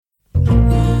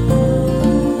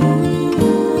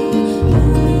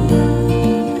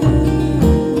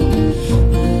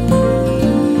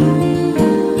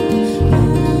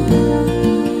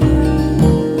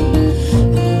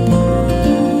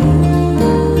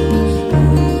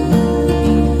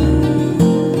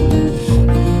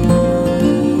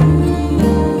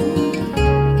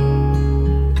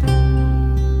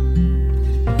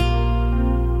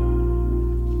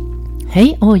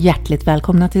och hjärtligt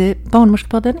välkomna till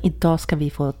Barnmorskepodden. Idag ska vi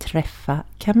få träffa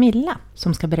Camilla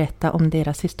som ska berätta om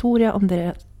deras historia, om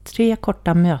deras 3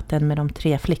 korta möten med de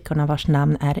 3 flickorna vars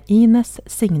namn är Ines,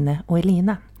 Signe och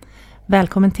Elina.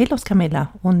 Välkommen till oss Camilla,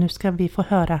 och nu ska vi få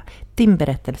höra din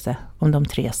berättelse om de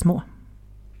 3 små.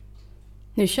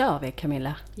 Nu kör vi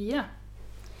Camilla. Ja.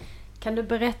 Kan du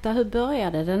berätta hur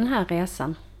började den här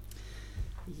resan?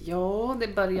 Ja,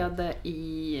 det började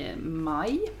i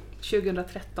maj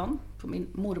 2013 på min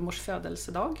mormors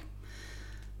födelsedag.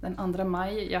 Den 2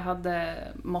 maj, jag hade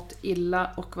mått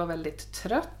illa och var väldigt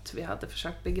trött. Vi hade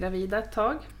försökt bli gravida ett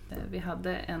tag. Vi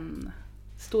hade en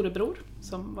storebror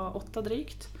som var 8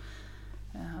 drygt.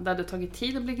 Det hade tagit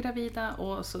tid att bli gravida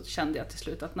och så kände jag till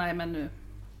slut att nej, men nu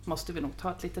måste vi nog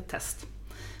ta ett litet test.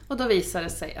 Och då visade det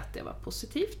sig att det var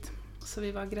positivt. Så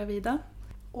vi var gravida.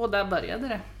 Och där började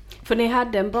det. För ni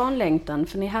hade en barnlängtan,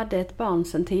 för ni hade ett barn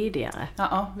sedan tidigare.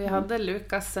 Ja, vi hade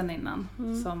Lukas sen innan.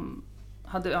 Som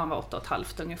han var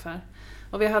 8,5 ungefär.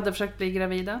 Och vi hade försökt bli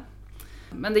gravida.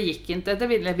 Men det gick inte.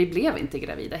 Vi blev inte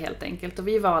gravida helt enkelt. Och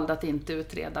vi valde att inte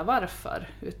utreda varför.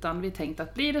 Utan vi tänkte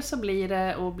att blir det så blir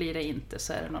det. Och blir det inte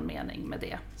så är det någon mening med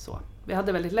det. Så. Vi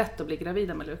hade väldigt lätt att bli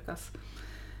gravida med Lukas.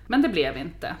 Men det blev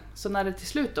inte. Så när det till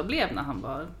slut då blev, när han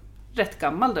var rätt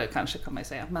gammal då kanske kan man ju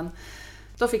säga. Men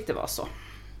då fick det vara så.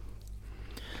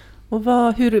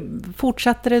 Och hur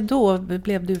fortsatte det då?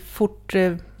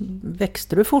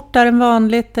 Växte du fortare än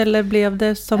vanligt eller blev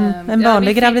det som en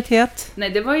vanlig graviditet? Nej,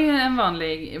 det var ju en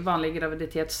vanlig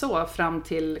graviditet så fram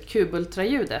till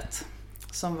kubultraljudet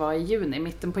som var i juni.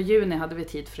 Mitten på juni hade vi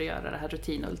tid för att göra det här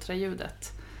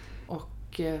rutinultraljudet.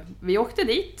 Och vi åkte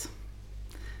dit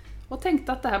och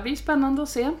tänkte att det här blir spännande att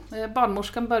se.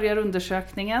 Barnmorskan börjar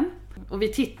undersökningen. Och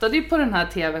vi tittade ju på den här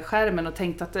tv-skärmen och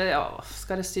tänkte att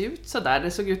ska det se ut så där?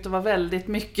 Det såg ut att vara väldigt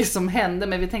mycket som hände,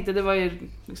 men vi tänkte att det var ju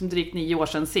liksom drygt 9 år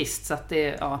sedan sist. Så att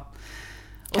det, ja.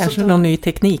 Kanske någon ny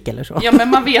teknik eller så. Ja, men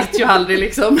man vet ju aldrig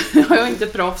liksom. Jag är inte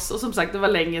proffs och som sagt det var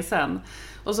länge sedan.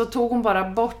 Och så tog hon bara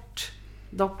bort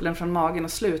dopplern från magen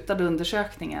och slutade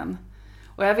undersökningen.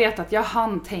 Och jag vet att jag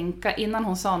hann tänka, innan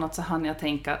hon sa något så hann jag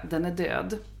tänka, den är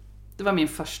död. Det var min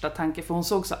första tanke, för hon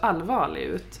såg så allvarlig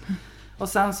ut. Och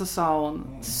sen så sa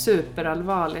hon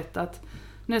superallvarligt att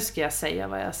nu ska jag säga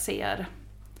vad jag ser.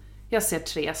 Jag ser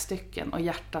 3 stycken och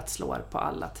hjärtat slår på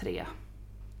alla 3.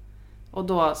 Och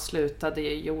då slutade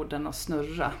ju jorden att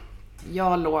snurra.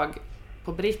 Jag låg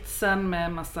på britsen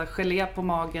med massa gelé på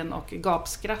magen och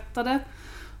gapskrattade.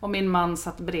 Och min man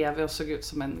satt bredvid och såg ut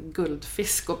som en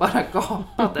guldfisk och bara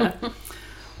gapade.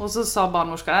 Och så sa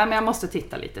barnmorskan, men jag måste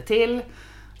titta lite till.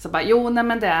 Så bara,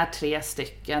 men det är 3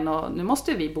 stycken och nu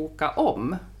måste vi boka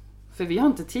om. För vi har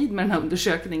inte tid med den här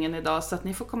undersökningen idag så att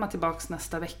ni får komma tillbaka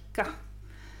nästa vecka.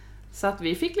 Så att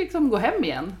vi fick liksom gå hem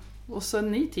igen och så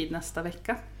en ny tid nästa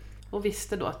vecka. Och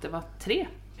visste då att det var 3.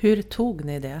 Hur tog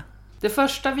ni det? Det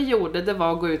första vi gjorde det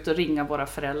var att gå ut och ringa våra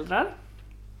föräldrar.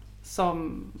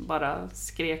 Som bara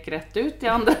skrek rätt ut i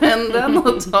andra änden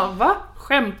och sa, va?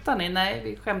 Skämtar ni? Nej,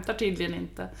 vi skämtar tydligen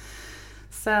inte.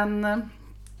 Sen...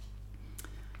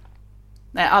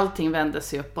 Nej, allting vände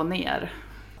sig upp och ner.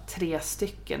 3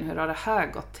 stycken, hur har det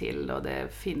här gått till? Och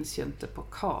det finns ju inte på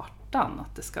kartan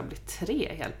att det ska bli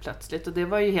 3 helt plötsligt. Och det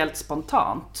var ju helt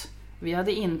spontant. Vi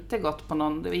hade inte gått på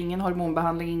det var ingen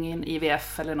hormonbehandling, ingen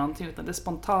IVF eller någonting. Utan det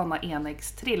spontana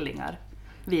enäggstrillingar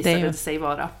visade det sig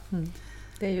vara.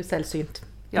 Det är ju sällsynt.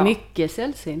 Ja. Mycket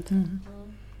sällsynt.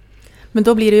 Men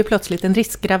då blir det ju plötsligt en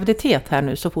riskgraviditet här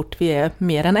nu så fort vi är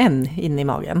mer än 1 inne i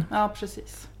magen. Ja,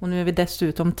 precis. Och nu är vi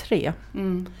dessutom 3.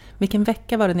 Vilken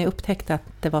vecka var det ni upptäckte att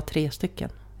det var 3 stycken?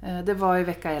 Det var i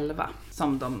vecka 11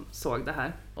 som de såg det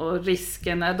här. Och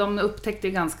risken, de upptäckte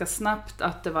ganska snabbt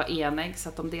att det var enägg så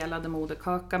att de delade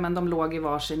moderkaka, men de låg i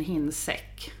varsin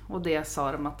hinsäck. Och det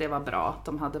sa de att det var bra, att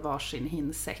de hade varsin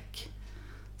hinsäck.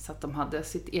 Så att de hade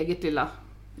sitt eget lilla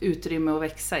utrymme att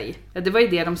växa i. Det var ju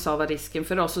det de sa var risken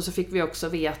för oss, och så fick vi också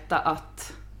veta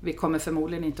att vi kommer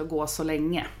förmodligen inte att gå så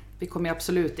länge. Vi kommer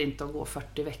absolut inte att gå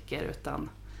 40 veckor utan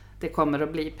det kommer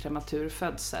att bli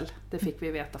prematurfödsel. Det fick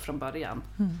vi veta från början.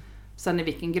 Sen i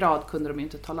vilken grad kunde de ju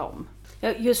inte tala om.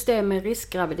 Ja, just det med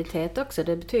riskgraviditet också,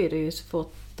 det betyder ju så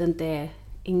fort det inte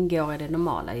ingår i det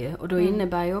normala ju. Och då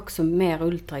innebär ju också mer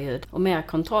ultraljud och mer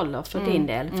kontroller för din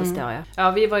del, förstår jag.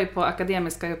 Ja, vi var ju på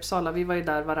Akademiska i Uppsala, vi var ju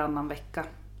där varannan vecka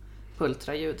på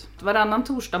ultraljud. Varannan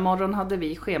torsdag morgon hade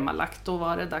vi schemalagt, då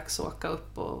var det dags att åka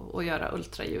upp och göra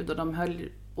ultraljud. Och de höll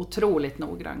otroligt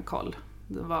noggrann koll.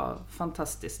 De var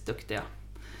fantastiskt duktiga.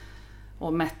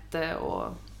 Och mätte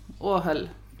och höll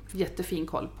jättefin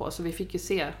koll på. Så vi fick ju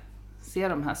se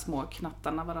de här små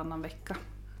knattarna varannan vecka.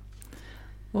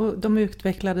 Och de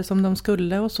utvecklades som de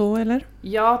skulle och så, eller?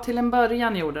 Ja, till en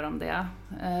början gjorde de det.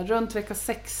 Runt vecka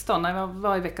 16, när jag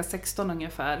var i vecka 16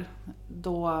 ungefär,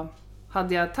 då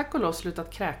hade jag tack och lov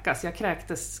slutat kräkas. Jag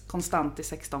kräktes konstant i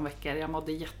 16 veckor, jag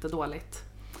mådde jättedåligt.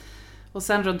 Och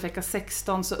sen runt vecka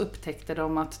 16 så upptäckte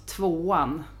de att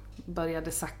 2:an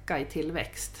började sacka i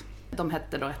tillväxt. De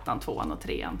hette då 1:an, 2:an och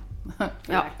 3:an.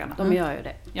 Ja, de gör ju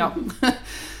det. Ja.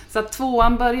 Så att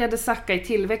 2:an började sacka i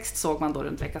tillväxt såg man då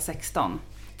runt vecka 16.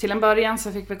 Till en början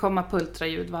så fick vi komma på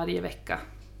ultraljud varje vecka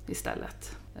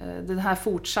istället. Den här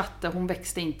fortsatte, hon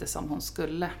växte inte som hon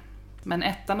skulle. Men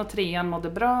 1:an och 3:an mådde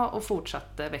bra och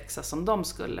fortsatte växa som de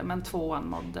skulle. Men 2:an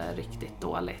mådde riktigt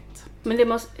dåligt.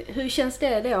 Men hur känns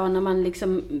det då när man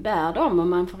liksom bär dem och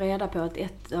man får reda på att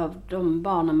ett av de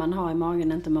barnen man har i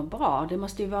magen inte mår bra? Det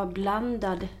måste ju vara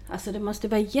blandad, alltså det måste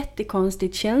vara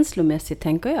jättekonstigt känslomässigt,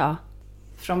 tänker jag.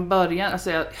 Från början,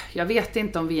 alltså jag vet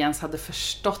inte om vi ens hade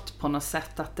förstått på något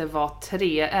sätt att det var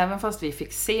 3. Även fast vi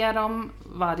fick se dem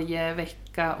varje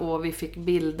vecka och vi fick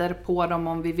bilder på dem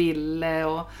om vi ville.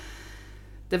 Och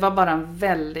det var bara en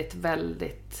väldigt,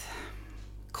 väldigt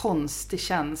konstig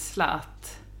känsla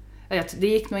att det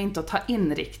gick nog inte att ta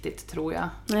in riktigt, tror jag.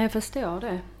 Nej, jag förstår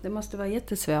det. Det måste vara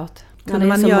jättesvårt. Kunde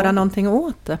man göra någonting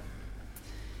åt det?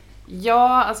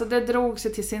 Ja, alltså det drog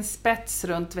sig till sin spets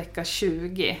runt vecka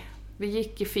 20. Vi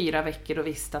gick i 4 veckor och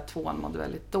visste att 2:an mådde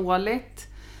väldigt dåligt.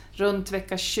 Runt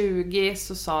vecka 20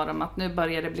 så sa de att nu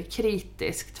börjar det bli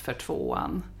kritiskt för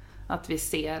 2:an. Att vi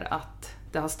ser att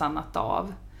det har stannat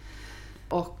av.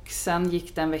 Och sen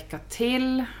gick det en vecka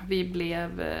till. Vi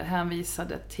blev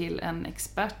hänvisade till en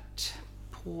expert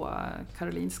på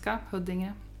Karolinska,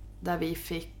 Huddinge. Där vi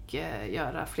fick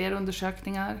göra fler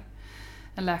undersökningar.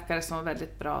 En läkare som var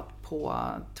väldigt bra på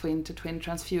twin-to-twin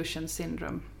transfusion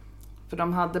syndrome. För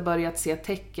de hade börjat se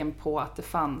tecken på att det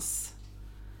fanns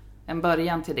en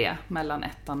början till det mellan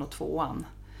 1:an och 2:an.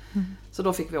 Så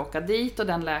då fick vi åka dit och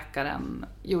den läkaren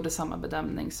gjorde samma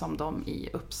bedömning som de i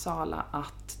Uppsala,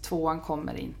 att 2:an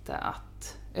kommer inte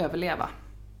att överleva.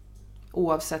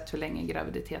 Oavsett hur länge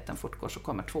graviditeten fortgår så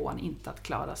kommer 2:an inte att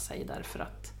klara sig därför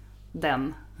att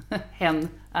hen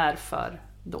är för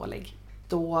dålig.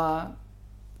 Då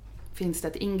finns det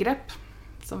ett ingrepp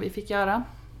som vi fick göra.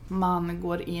 Man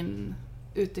går in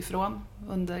utifrån.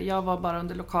 Jag var bara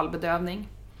under lokalbedövning.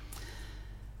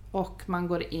 Och man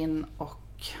går in och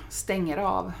stänger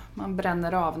av. Man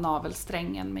bränner av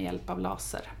navelsträngen med hjälp av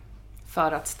laser.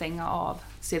 För att stänga av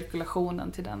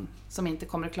cirkulationen till den som inte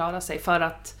kommer att klara sig. För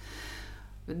att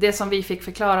det som vi fick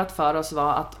förklarat för oss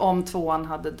var att om 2:an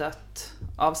hade dött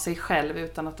av sig själv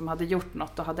utan att de hade gjort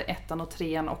något, då hade 1:an och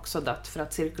 3:an också dött. För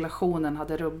att cirkulationen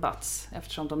hade rubbats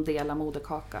eftersom de delar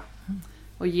moderkaka.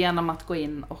 Och genom att gå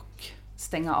in och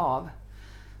stänga av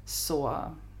så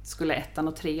skulle 1:an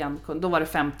och 3:an, då var det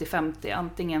 50-50.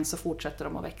 Antingen så fortsätter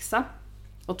de att växa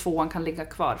och 2:an kan ligga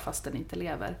kvar fast den inte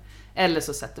lever. Eller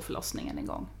så sätter förlossningen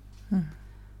igång.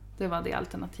 Det var det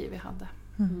alternativ vi hade.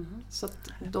 Så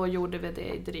då gjorde vi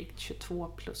det i drygt 22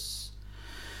 plus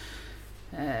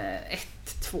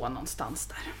 1-2 någonstans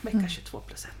där. Vecka 22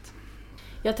 plus 1.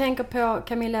 Jag tänker på,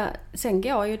 Camilla, sen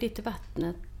går ju ditt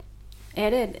vattnet.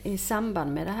 Är det i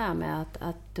samband med det här med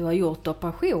att du har gjort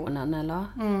operationen, eller?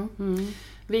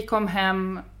 Vi kom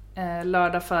hem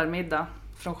lördag förmiddag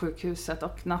från sjukhuset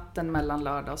och natten mellan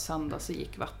lördag och söndag så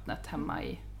gick vattnet hemma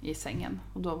i sängen.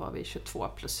 Och då var vi 22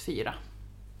 plus 4.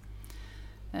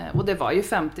 Och det var ju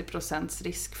 50%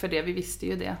 risk för det, vi visste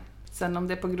ju det. Sen om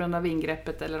det är på grund av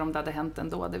ingreppet eller om det hade hänt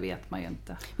ändå, det vet man ju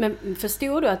inte. Men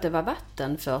förstod du att det var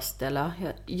vatten först, eller?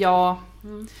 Ja,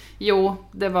 jo,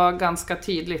 det var ganska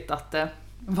tydligt att det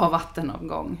var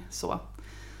vattenavgång. Så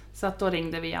att då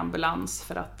ringde vi ambulans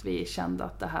för att vi kände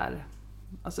att det här,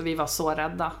 alltså vi var så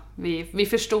rädda. Vi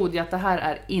förstod ju att det här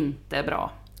är inte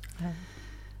bra.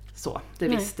 Så, det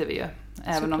visste vi ju.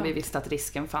 Även om vi visste att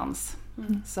risken fanns.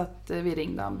 Så att vi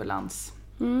ringde ambulans.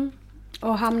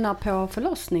 Och hamnar på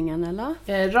förlossningen,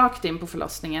 eller? Rakt in på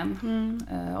förlossningen.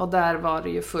 Och där var det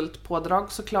ju fullt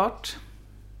pådrag såklart.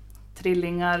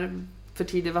 Trillingar, för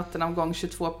tidig vattenavgång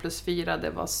 22 plus 4. Det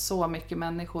var så mycket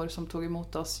människor som tog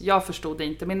emot oss. Jag förstod det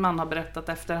inte. Min man har berättat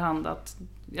efterhand att,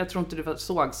 jag tror inte du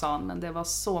såg, sa han, men det var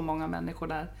så många människor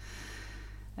där.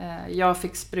 Jag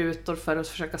fick sprutor för att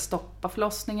försöka stoppa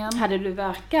förlossningen. Hade du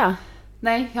verkar?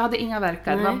 Nej, jag hade inga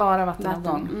verkar. Det var bara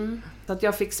vattenavgång. Så att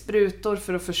jag fick sprutor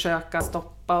för att försöka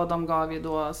stoppa, och de gav ju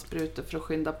då sprutor för att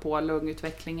skynda på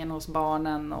lungutvecklingen hos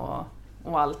barnen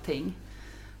och allting.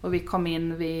 Och vi kom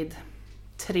in vid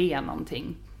 3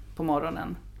 någonting på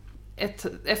morgonen.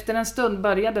 Efter en stund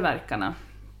började verkarna.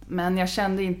 Men jag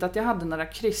kände inte att jag hade några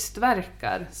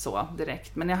krystvärkar så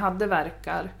direkt. Men jag hade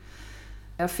verkar.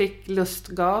 Jag fick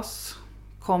lustgas,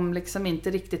 kom liksom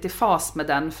inte riktigt i fas med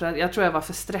den för jag tror jag var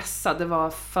för stressad. Det var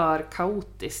för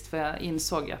kaotiskt för jag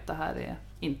insåg att det här är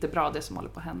inte bra det som håller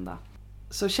på att hända.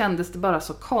 Så kändes det bara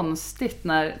så konstigt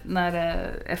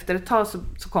när efter ett tag så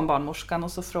kom barnmorskan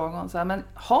och så frågade hon så här, men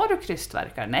har du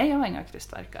krystvärkar? Nej, jag har inga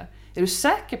krystvärkar. Är du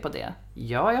säker på det?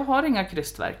 Ja, jag har inga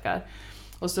krystvärkar.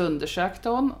 Och så undersökte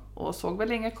hon och såg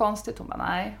väl inget konstigt. Hon bara,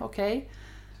 nej, okej.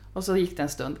 Och så gick det en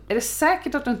stund. Är det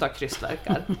säkert att du inte har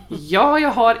krystvärkar? Ja,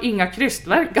 jag har inga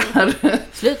krystvärkar.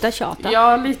 Sluta tjata.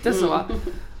 Ja, lite så.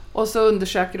 Och så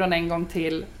undersöker hon en gång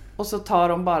till. Och så tar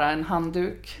hon bara en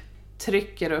handduk,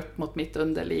 trycker upp mot mitt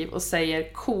underliv och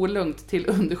säger kolugnt till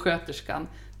undersköterskan,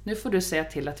 nu får du säga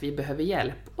till att vi behöver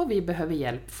hjälp. Och vi behöver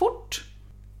hjälp fort.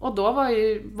 Och då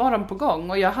var de på gång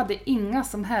och jag hade inga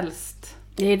som helst...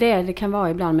 Det är det kan vara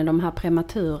ibland med de här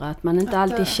prematura, att man inte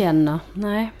alltid känner,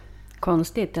 nej,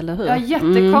 konstigt, eller hur? Ja,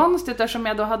 jättekonstigt eftersom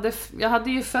jag hade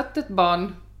ju fött ett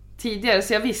barn tidigare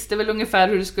så jag visste väl ungefär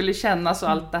hur det skulle kännas och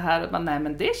allt det här. Men nej,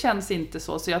 men det känns inte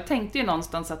så. Så jag tänkte ju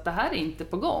någonstans att det här är inte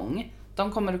på gång.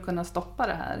 De kommer att kunna stoppa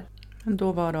det här.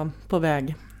 Då var de på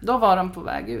väg. Då var de på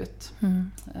väg ut.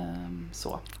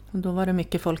 Så. Och då var det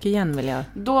mycket folk igen, vill jag.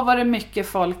 Då var det mycket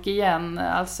folk igen.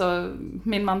 Alltså,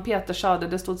 min man Peter sa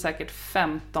det stod säkert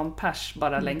 15 pers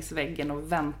bara längs väggen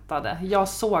och väntade. Jag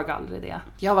såg aldrig det.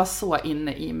 Jag var så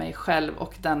inne i mig själv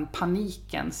och den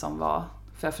paniken som var.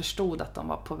 För jag förstod att de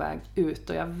var på väg ut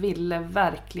och jag ville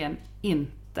verkligen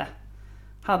inte.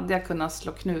 Hade jag kunnat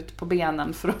slå knut på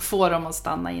benen för att få dem att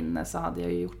stanna inne så hade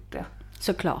jag ju gjort det.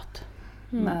 Såklart.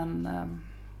 Men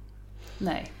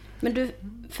nej. Men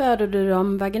födde du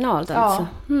dem vaginalt alltså?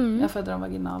 Ja, jag födde dem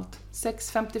vaginalt.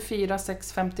 6.54,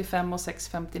 6.55 och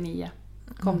 6.59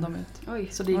 kom de ut. Oj.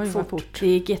 Så det gick fort. Det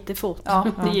gick jättefort. Ja,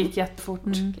 det gick jättefort.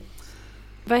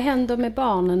 Vad händer med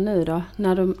barnen nu då?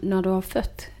 När du har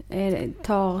fött?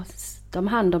 Tar de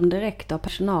hand om direkt av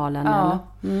personalen? Ja.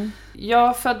 Eller?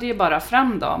 Jag födde ju bara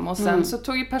fram dem och sen så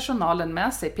tog ju personalen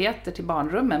med sig Peter till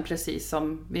barnrummen precis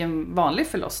som vid en vanlig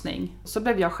förlossning. Så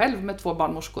blev jag själv med 2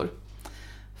 barnmorskor.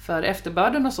 För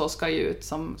efterbörden och så ska ju ut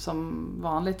som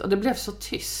vanligt. Och det blev så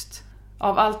tyst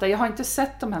av allt det. Jag har inte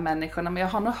sett de här människorna men jag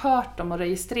har nog hört dem och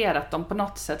registrerat dem på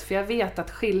något sätt. För jag vet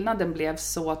att skillnaden blev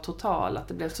så total att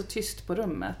det blev så tyst på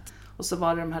rummet. Och så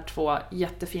var det de här 2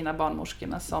 jättefina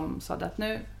barnmorskorna som sa att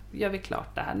nu gör vi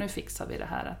klart det här. Nu fixar vi det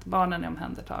här. Att barnen är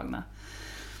omhändertagna.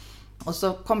 Och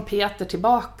så kom Peter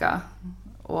tillbaka.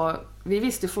 Och vi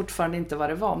visste fortfarande inte vad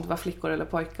det var. Om det var flickor eller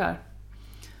pojkar.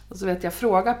 Och så vet jag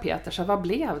fråga Peter, så vad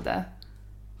blev det?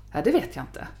 Ja, det vet jag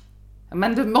inte.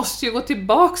 Men du måste ju gå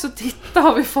tillbaks och titta,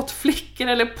 har vi fått flickor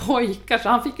eller pojkar? Så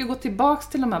han fick ju gå tillbaks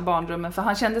till de här barnrummen för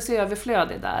han kände sig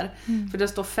överflödig där. För det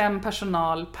står 5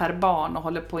 personal per barn och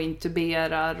håller på och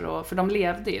intuberar. För de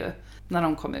levde ju när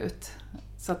de kom ut.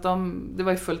 Så att det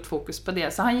var ju fullt fokus på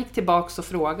det. Så han gick tillbaks och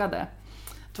frågade.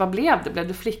 Vad blev det? Blev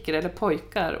det flickor eller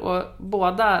pojkar? Och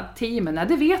båda teamen, nej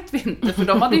det vet vi inte. För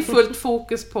de hade ju fullt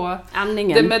fokus på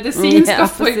andningen. Det medicinska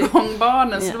få igång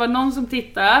barnen. Så det var någon som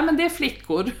tittade, men det är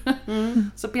flickor.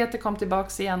 Så Peter kom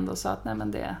tillbaks igen och sa att nej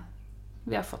men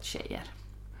vi har fått tjejer.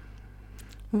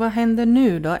 Vad händer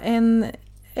nu då?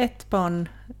 Ett barn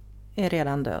är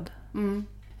redan död.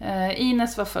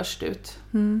 Ines var först ut.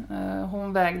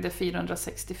 Hon vägde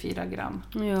 464 gram.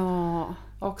 Ja.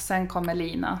 Och sen kom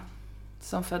Elina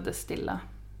som föddes stilla.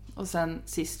 Och sen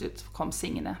sist ut kom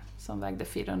Signe som vägde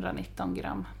 419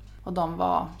 gram. Och de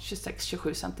var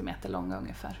 26-27 centimeter långa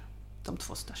ungefär. De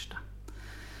 2 största.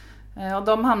 Och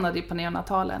de hamnade ju på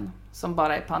neonatalen som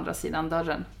bara är på andra sidan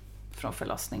dörren från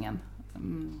förlossningen.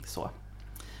 Så.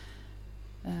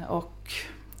 Och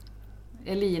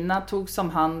Elina tog som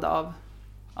hand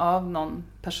av någon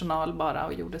personal bara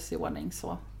och gjordes i ordning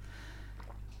så.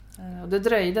 Och det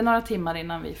dröjde några timmar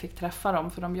innan vi fick träffa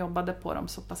dem för de jobbade på dem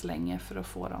så pass länge för att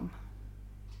få dem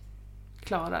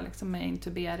klara liksom, med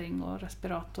intubering och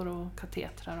respirator och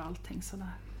katetrar och allting sådär.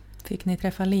 Fick ni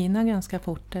träffa Lina ganska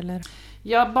fort eller?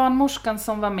 Ja, barnmorskan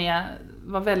som var med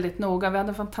var väldigt noga. Vi hade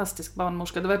en fantastisk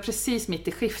barnmorska. Det var precis mitt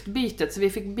i skiftbytet så vi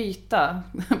fick byta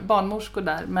barnmorskor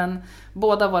där. Men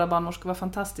båda våra barnmorskor var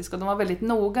fantastiska och de var väldigt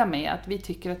noga med att vi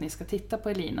tycker att ni ska titta på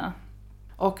Elina.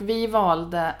 Och vi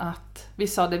valde att, vi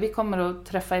sa det, vi kommer att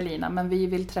träffa Elina men vi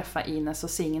vill träffa Ines och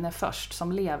Signe först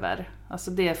som lever.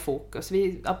 Alltså det är fokus,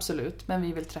 absolut, men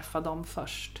vi vill träffa dem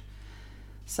först.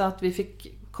 Så att vi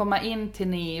fick komma in till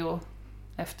Neo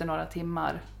efter några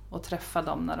timmar och träffa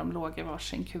dem när de låg i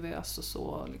varsin kuvös och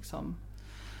så liksom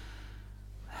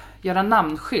göra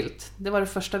namnskylt. Det var det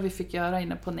första vi fick göra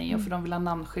inne på Neo för de vill ha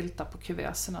namnskyltar på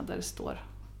kuvöserna där det står.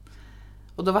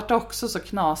 Och då var det också så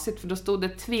knasigt för då stod det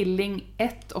tvilling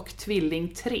 1 och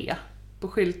tvilling 3. på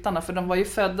skyltarna. För de var ju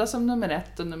födda som nummer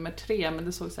 1 och nummer 3. Men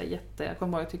det såg så här jag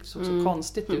kommer ihåg, jag tyckte det såg så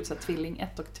konstigt ut. Så tvilling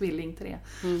 1 och tvilling 3.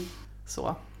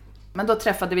 Så. Men då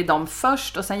träffade vi dem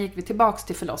först och sen gick vi tillbaks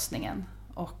till förlossningen.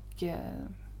 Och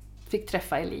fick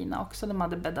träffa Elina också. De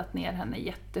hade bäddat ner henne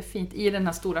jättefint i den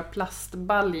här stora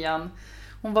plastbaljan.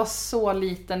 Hon var så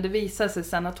liten. Det visade sig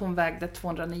sen att hon vägde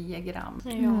 209 gram.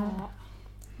 Ja.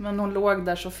 Men hon låg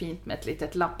där så fint med ett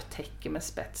litet lapptäcke med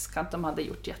spetskant. De hade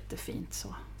gjort jättefint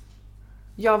så.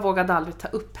 Jag vågade aldrig ta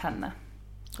upp henne.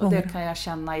 Och det kan jag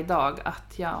känna idag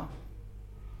att jag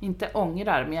inte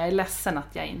ångrar. Men jag är ledsen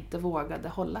att jag inte vågade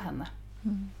hålla henne.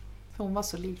 För hon var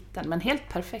så liten. Men helt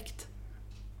perfekt.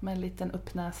 Med en liten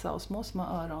uppnäsa och små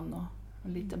öron och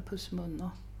en liten pussmun.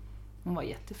 Och hon var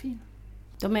jättefin.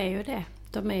 De är ju det.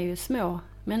 De är ju små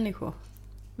människor.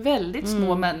 Väldigt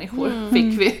små människor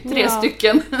fick vi. 3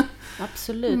 stycken.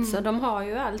 Absolut, så de har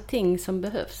ju allting som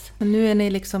behövs. Men nu är ni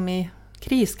liksom i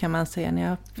kris kan man säga. Ni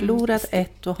har förlorat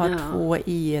 1 och har 2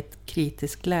 i ett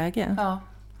kritiskt läge. Ja.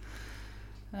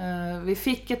 Vi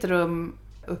fick ett rum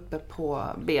uppe på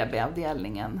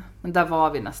BB-avdelningen. Men där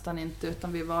var vi nästan inte,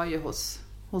 utan vi var ju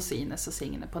hos Ines och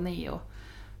Signe på Neo.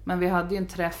 Men vi hade ju en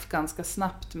träff ganska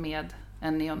snabbt med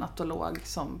en neonatolog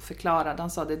som förklarade. Han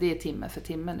sa det är timme för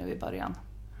timme nu i början.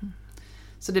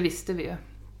 Så det visste vi ju.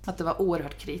 Att det var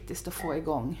oerhört kritiskt att få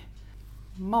igång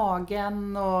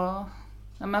magen och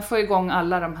få igång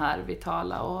alla de här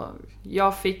vitala. Och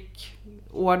jag fick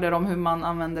order om hur man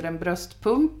använder en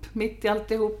bröstpump mitt i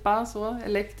alltihopa. Så,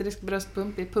 elektrisk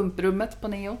bröstpump i pumprummet på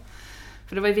Neo.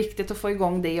 För det var ju viktigt att få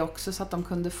igång det också så att de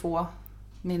kunde få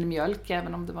min mjölk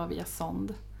även om det var via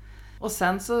sond. Och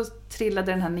sen så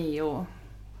trillade den här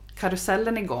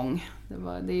Neo-karusellen igång.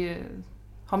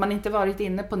 Har man inte varit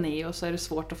inne på Neo så är det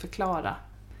svårt att förklara.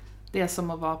 Det är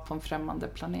som att vara på en främmande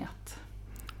planet.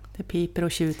 Det piper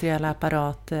och tjuter i alla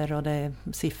apparater och det är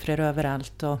siffror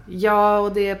överallt. Ja,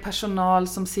 och det är personal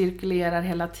som cirkulerar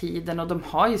hela tiden och de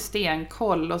har ju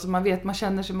stenkoll. Och så man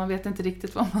vet inte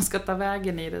riktigt vad man ska ta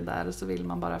vägen i det där och så vill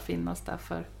man bara finnas där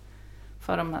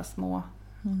för de här små.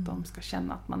 De ska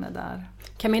känna att man är där.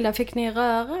 Camilla, fick ni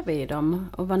röra vid dem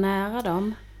och vara nära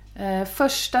dem?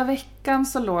 Första veckan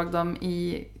så låg de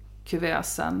i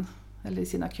kuvösen, eller i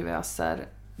sina kuvöser,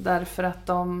 därför att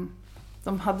de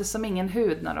hade som ingen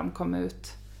hud när de kom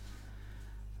ut.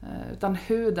 Utan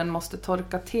huden måste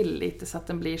torka till lite så att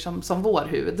den blir som vår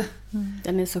hud.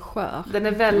 Den är så skör. Den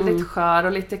är väldigt skör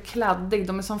och lite kladdig,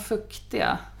 de är som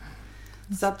fuktiga.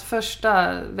 Så att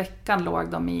första veckan låg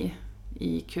de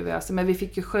i kuvösen. Men vi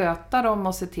fick ju sköta dem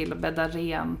och se till att bädda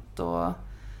rent och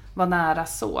vara nära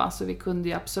så vi kunde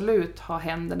ju absolut ha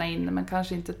händerna inne men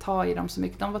kanske inte ta i dem så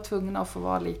mycket. De var tvungna att få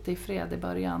vara lite i fred i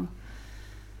början.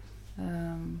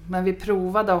 Men vi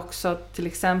provade också till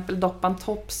exempel doppa en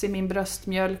tops i min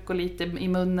bröstmjölk och lite i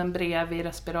munnen bredvid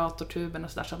respiratortuben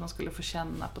och så där så att de skulle få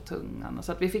känna på tungan. Och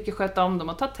så att vi fick ju sköta om dem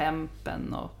och ta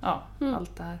tempen och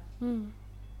allt det här.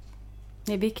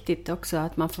 Det är viktigt också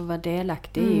att man får vara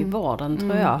delaktig i vården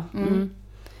tror jag.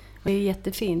 Det är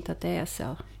jättefint att det är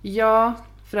så. Ja,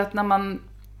 för att när man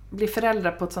blir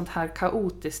förälder på ett sånt här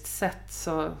kaotiskt sätt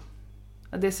så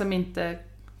det är som inte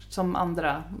som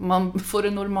andra. Man får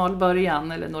en normal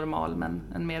början, eller normal men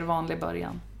en mer vanlig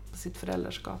början på sitt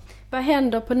föräldraskap. Vad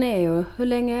händer på Neo? Hur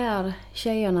länge är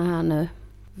tjejerna här nu?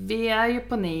 Vi är ju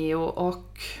på Neo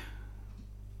och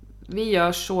vi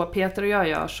gör så, Peter och jag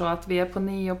gör så att vi är på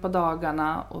Neo på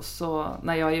dagarna och så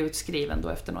när jag är utskriven då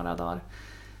efter några dagar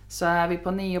så är vi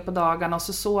på Neo på dagarna och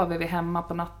så sover vi hemma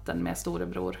på natten med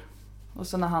storebror. Och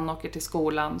så när han åker till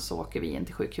skolan så åker vi in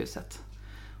till sjukhuset.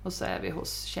 Och så är vi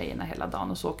hos tjejerna hela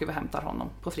dagen och så åker vi och hämtar honom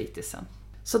på fritidsen.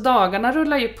 Så dagarna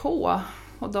rullar ju på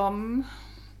och de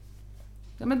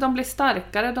blir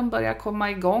starkare, de börjar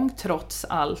komma igång trots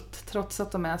allt. Trots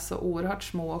att de är så oerhört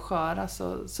små och sköra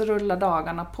så rullar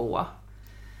dagarna på.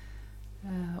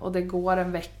 Och det går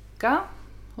en vecka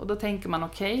och då tänker man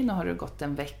okej, nu har det gått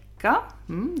en vecka.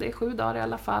 Det är 7 dagar i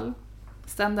alla fall.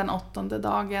 Sen den 8:e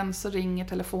dagen så ringer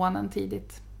telefonen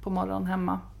tidigt på morgonen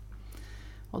hemma.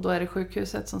 Och då är det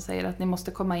sjukhuset som säger att ni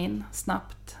måste komma in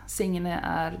snabbt. Signe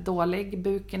är dålig,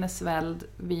 buken är svälld.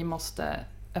 Vi måste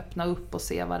öppna upp och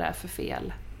se vad det är för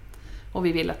fel. Och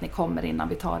vi vill att ni kommer innan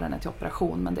vi tar henne till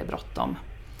operation, men det är bråttom.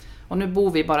 Och nu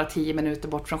bor vi bara 10 minuter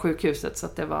bort från sjukhuset så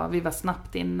att vi var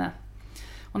snabbt inne.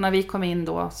 Och när vi kom in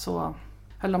då så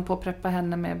höll de på att preppa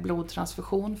henne med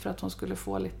blodtransfusion för att hon skulle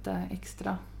få lite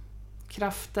extra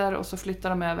krafter. Och så flyttar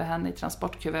de över henne i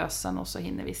transportkuvösen och så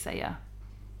hinner vi säga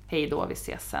hej då, vi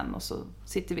ses sen. Och så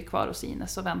sitter vi kvar hos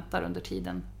Ines och väntar under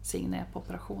tiden Signe är på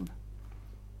operation.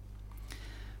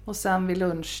 Och sen vid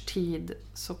lunchtid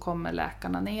så kommer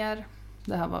läkarna ner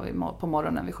Det här var vi på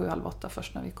morgonen vid 7:30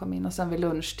 först när vi kom in. Och sen vid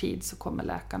lunchtid så kommer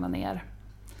läkarna ner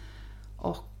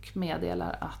och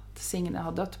meddelar att Signe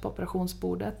har dött på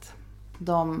operationsbordet.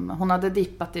 Hon hade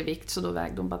dippat i vikt så då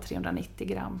vägde hon bara 390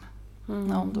 gram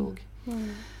när hon dog.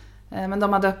 Men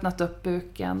de hade öppnat upp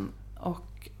buken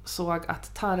och såg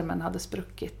att tarmen hade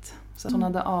spruckit. Så hon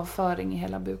hade avföring i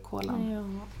hela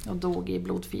bukhålan och dog i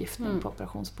blodförgiftning på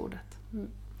operationsbordet.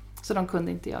 Så de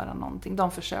kunde inte göra någonting.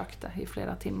 De försökte i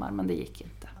flera timmar men det gick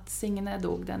inte. Signe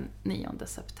dog den 9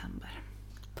 september.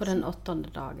 På den 8:e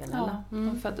dagen eller?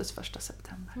 De föddes 1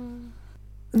 september.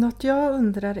 Något jag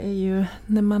undrar är ju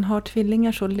när man har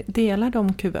tvillingar så delar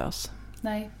de kuvös.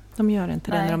 Nej. De gör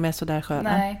inte det när de är så där sköna.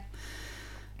 Nej.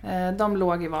 De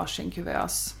låg i varsin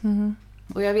kuvös.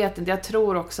 Och jag vet inte, jag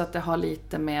tror också att det har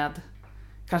lite med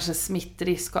kanske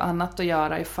smittrisk och annat att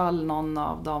göra ifall någon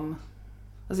av dem...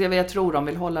 Alltså jag tror de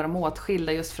vill hålla dem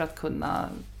åtskilda just för att kunna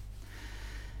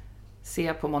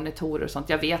se på monitorer och sånt.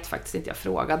 Jag vet faktiskt inte, jag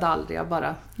frågade aldrig. Jag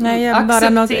bara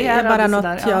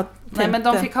accepterade. Nej, men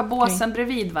de fick ha båsen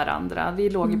bredvid varandra. Vi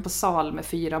låg ju på sal med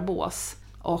 4 bås.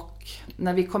 Och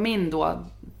när vi kom in då,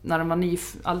 när de var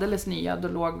alldeles nya, då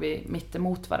låg vi mitt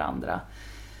emot varandra.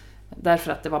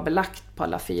 Därför att det var belagt på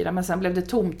alla 4. Men sen blev det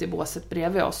tomt i båset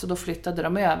bredvid oss. Och då flyttade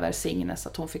de över Signe så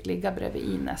att hon fick ligga bredvid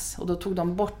Ines. Och då tog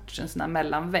de bort en sån här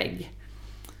mellanvägg.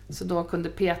 Så då kunde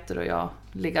Peter och jag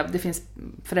ligga. Det finns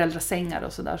föräldrasängar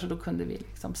och sådär. Så då kunde vi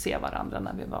liksom se varandra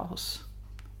när vi var hos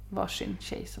varsin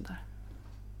tjej sådär.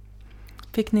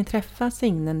 Fick ni träffa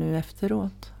Signe nu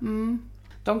efteråt?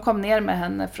 De kom ner med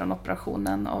henne från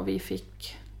operationen och vi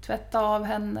fick tvätta av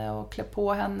henne och klä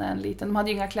på henne en liten. De hade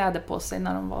ju inga kläder på sig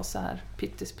när de var så här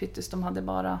pyttis. De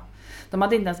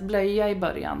hade inte ens blöja i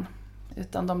början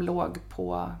utan de låg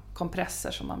på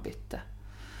kompresser som man bytte.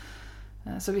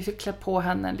 Så vi fick klä på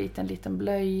henne en liten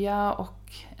blöja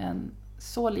och en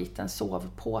så liten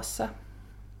sovpåse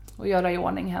och göra i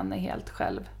ordning henne helt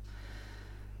själv.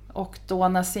 Och då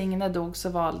när Signe dog så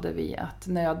valde vi att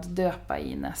nöddöpa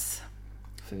Ines.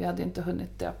 För vi hade inte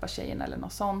hunnit döpa tjejen eller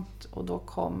något sånt. Och då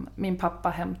kom min pappa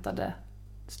hämtade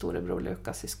storebror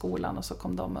Lukas i skolan och så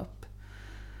kom de upp.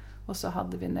 Och så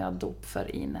hade vi nöddop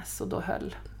för Ines och då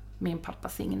höll min pappa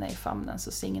Signe i famnen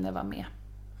så Signe var med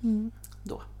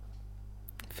då.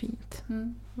 Fint.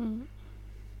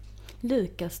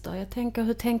 Lukas då, jag tänker,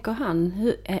 hur tänker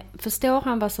han? Förstår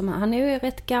han vad som... Han är ju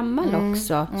rätt gammal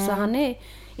också, så han är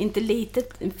inte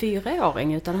litet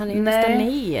 4-åring utan han är ju nästan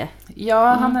 9. Ja,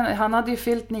 han hade ju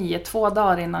fyllt 9, 2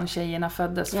 dagar innan tjejerna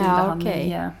föddes fyllde han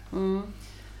 9.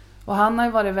 Och han har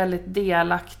ju varit väldigt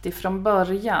delaktig från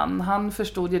början. Han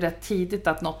förstod ju rätt tidigt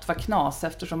att något var knas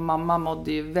eftersom mamma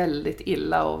mådde ju väldigt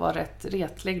illa och var rätt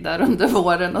retlig där under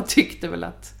våren och tyckte väl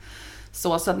att...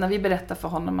 Så att när vi berättade för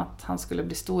honom att han skulle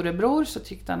bli storebror så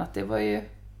tyckte han att det var ju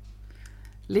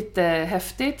lite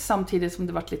häftigt samtidigt som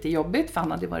det var lite jobbigt för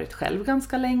han hade varit själv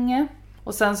ganska länge.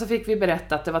 Och sen så fick vi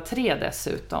berätta att det var 3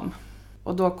 dessutom.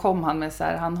 Och då kom han med så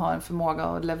här, han har en förmåga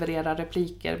att leverera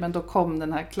repliker men då kom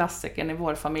den här klassikern i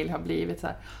vår familj har blivit så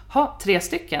här, 3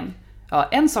 stycken? Ja,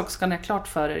 en sak ska ni ha klart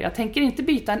för er. Jag tänker inte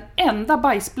byta en enda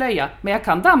bajsblöja men jag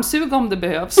kan dammsuga om det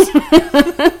behövs.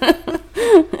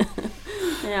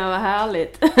 Ja, vad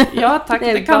härligt. Ja, tack.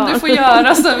 Det kan du få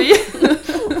göra, så vi.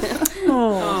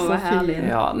 Vad härligt.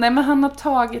 Ja, nej, men han har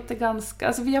tagit det ganska...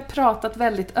 Alltså, vi har pratat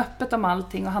väldigt öppet om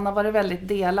allting och han har varit väldigt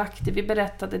delaktig. Vi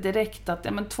berättade direkt att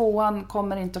 2:an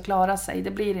kommer inte att klara sig.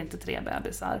 Det blir inte 3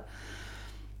 bebisar.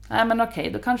 Nej, men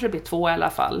okej, då kanske det blir 2 i alla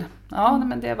fall. Ja,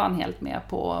 men det var han helt med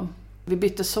på. Vi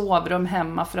bytte sovrum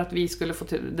hemma för att vi skulle få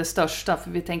till det största.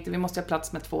 För vi tänkte vi måste ha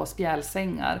plats med 2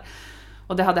 spjälsängar.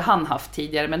 Och det hade han haft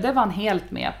tidigare, men det var han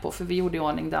helt med på. För vi gjorde i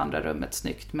ordning det andra rummet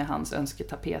snyggt med hans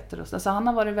önsketapeter. Och så han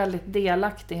har varit väldigt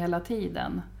delaktig hela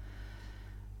tiden.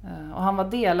 Och han var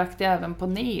delaktig även på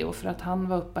Neo för att han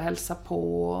var uppe och hälsade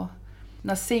på.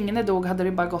 När Signe dog hade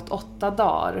det bara gått 8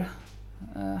 dagar.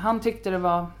 Han tyckte det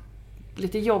var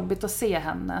lite jobbigt att se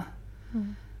henne.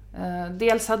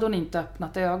 Dels hade hon inte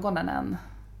öppnat ögonen än.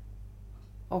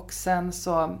 Och sen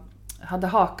så... hade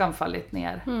hakan fallit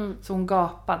ner så hon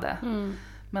gapade.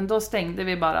 Men då stängde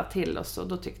vi bara till oss och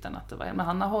då tyckte han att det var... Men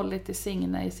han har hållit i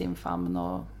Signe i sin famn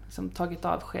och liksom tagit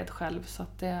avsked själv. Så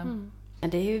att det...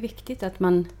 Det är ju viktigt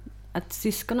att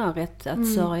syskon har rätt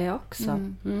att sörja också.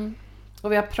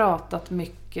 Och vi har pratat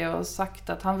mycket och sagt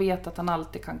att han vet att han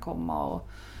alltid kan komma och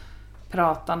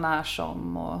prata när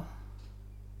som. Och...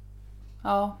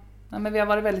 Ja, men vi har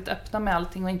varit väldigt öppna med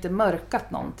allting och inte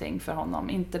mörkat någonting för honom.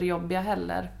 Inte det jobbiga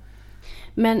heller.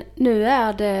 Men nu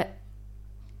är det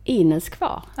Ines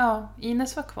kvar. Ja,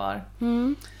 Ines var kvar.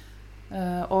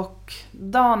 Och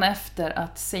dagen efter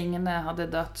att Signe hade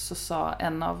dött så sa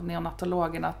en av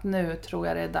neonatologerna att nu tror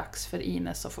jag det är dags för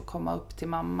Ines att få komma upp till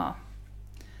mamma.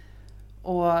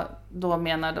 Och då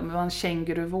menade de att det var en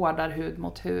känguruvård där hud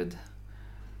mot hud.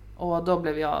 Och då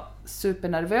blev jag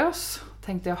supernervös.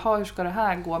 Tänkte jag, hur ska det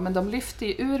här gå? Men de lyfter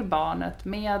ju ur barnet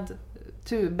med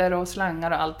tuber och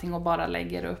slangar och allting och bara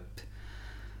lägger upp.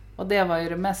 Och det var ju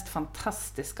det mest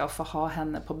fantastiska att få ha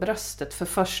henne på bröstet för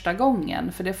första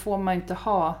gången. För det får man inte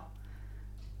ha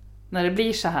när det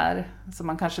blir så här. Så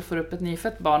man kanske får upp ett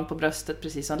nyfött barn på bröstet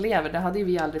precis som lever. Det hade ju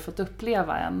vi aldrig fått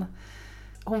uppleva än.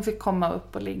 Hon fick komma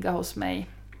upp och ligga hos mig.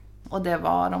 Och det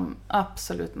var de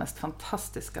absolut mest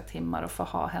fantastiska timmar att få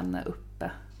ha henne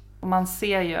uppe. Och man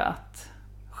ser ju att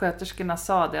sköterskorna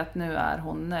sa det att nu är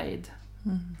hon nöjd.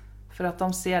 Mm. För att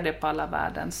de ser det på alla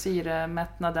värden.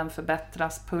 Syremättnaden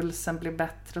förbättras, pulsen blir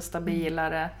bättre och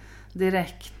stabilare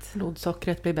direkt.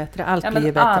 Blodsockret blir bättre, allt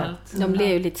blir bättre. Allt. De blir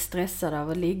ju lite stressade av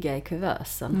att ligga i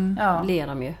kuvösen. Mm. Ja. Blir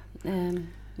de ju.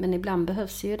 Men ibland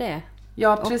behövs ju det.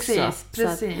 Ja, precis. Också,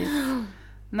 precis.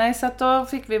 Nej, så att då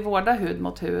fick vi vårda hud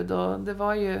mot hud. Och det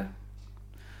var ju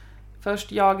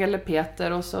först jag eller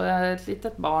Peter och så ett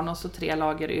litet barn och så 3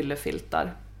 lager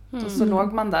yllefiltar. Och så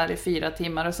låg man där i 4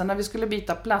 timmar och sen när vi skulle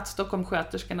byta plats då kom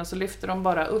sköterskorna så lyfte de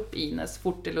bara upp Ines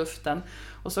fort i luften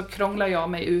och så krånglade jag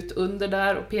mig ut under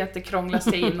där och Peter krånglade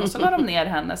sig in och så la de ner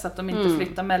henne så att de inte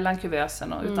flyttade mellan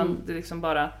kuvösen utan det liksom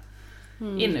bara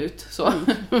in ut så.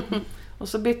 Och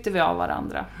så bytte vi av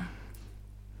varandra.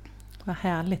 Vad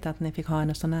härligt att ni fick ha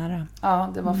henne så nära.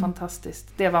 Ja, det var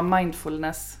fantastiskt. Det var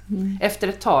mindfulness. Efter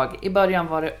ett tag, i början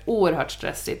var det oerhört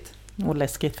stressigt. Och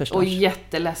läskigt förstås. Och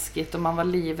jätteläskigt. Och man var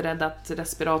livrädd att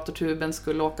respiratortuben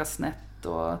skulle åka snett.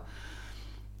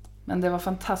 Men det var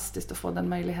fantastiskt att få den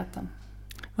möjligheten.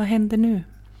 Vad händer nu?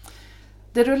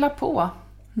 Det rullar på.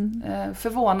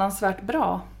 Förvånansvärt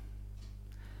bra.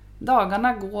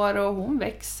 Dagarna går och hon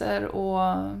växer.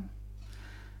 Och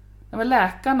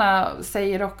läkarna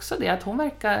säger också det. Att hon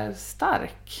verkar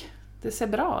stark. Det ser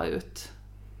bra ut.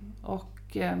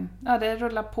 Och det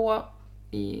rullar på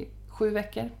i 7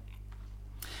 veckor.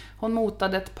 Hon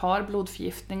motade ett par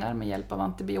blodförgiftningar med hjälp av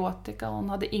antibiotika. Hon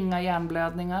hade inga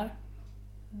hjärnblödningar.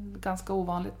 Ganska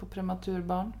ovanligt på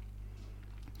prematurbarn.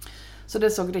 Så det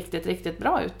såg riktigt, riktigt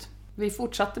bra ut. Vi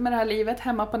fortsatte med det här livet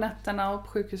hemma på nätterna och på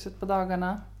sjukhuset på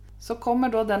dagarna. Så kommer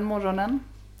då den morgonen,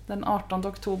 den 18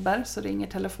 oktober, så ringer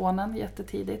telefonen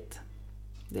jättetidigt.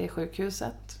 Det är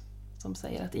sjukhuset som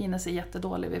säger att Ines är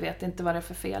jättedålig. Vi vet inte vad det är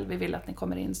för fel. Vi vill att ni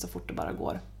kommer in så fort det bara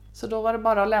går. Så då var det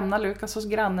bara att lämna Lukas hos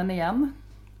grannen igen.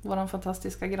 Vår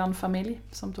fantastiska grannfamilj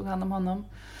som tog hand om honom.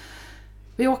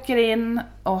 Vi åker in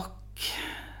och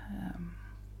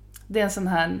det är en sån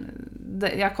här...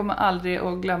 Jag kommer aldrig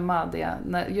att glömma det.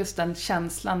 Just den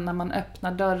känslan när man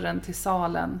öppnar dörren till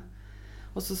salen.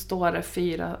 Och så står det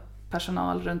 4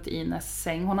 personal runt Ines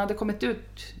säng. Hon hade kommit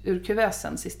ut ur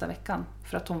kuvösen sista veckan.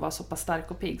 För att hon var så pass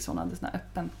stark och pigg så hon hade sån här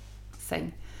öppen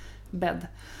sängbädd.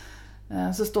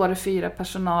 Så står det 4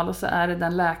 personal och så är det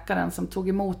den läkaren som tog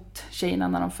emot tjejerna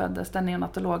när de föddes. Den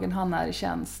neonatologen, han är i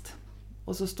tjänst.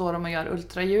 Och så står de och gör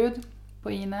ultraljud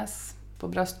på Ines, på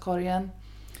bröstkorgen.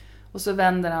 Och så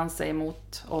vänder han sig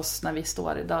mot oss när vi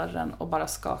står i dörren och bara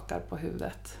skakar på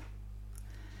huvudet.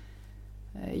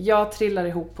 Jag trillar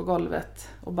ihop på golvet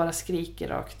och bara skriker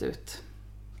rakt ut.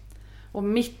 Och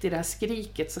mitt i det här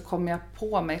skriket så kommer jag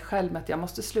på mig själv med att jag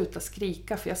måste sluta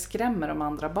skrika för jag skrämmer de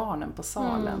andra barnen på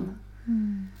salen.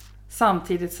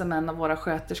 Samtidigt som en av våra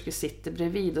sköterskor sitter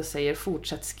bredvid och säger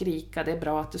fortsätt skrika, det är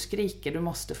bra att du skriker, du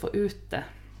måste få ut det.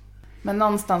 Men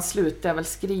någonstans slutar jag väl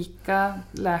skrika.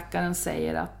 Läkaren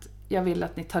säger att jag vill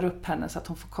att ni tar upp henne så att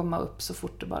hon får komma upp så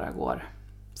fort det bara går.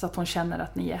 Så att hon känner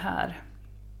att ni är här.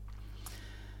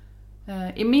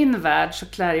 I min värld så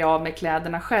klär jag av mig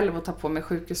kläderna själv och tar på mig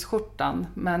sjukhusskjortan.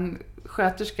 Men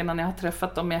sköterskorna när jag har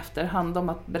träffat dem i efterhand, de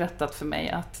har berättat för mig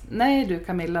att nej du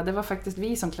Camilla, det var faktiskt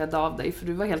vi som klädde av dig för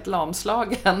du var helt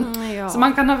lamslagen. Ja. Så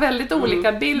man kan ha väldigt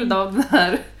olika bild av det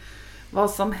här, vad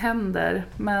som händer.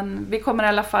 Men vi kommer i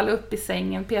alla fall upp i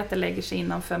sängen, Peter lägger sig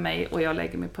innanför mig och jag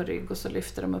lägger mig på rygg och så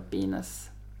lyfter de upp Ines.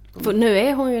 För nu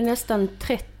är hon ju nästan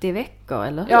 30 veckor,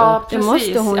 eller hur? Ja, precis. Det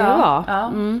måste hon ju vara. Ja,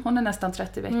 hon är nästan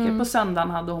 30 veckor. På söndagen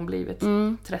hade hon blivit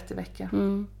 30 veckor.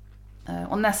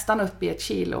 Och nästan upp i 1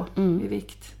 kilo i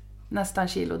vikt. Nästan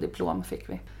kilo diplom fick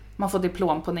vi. Man får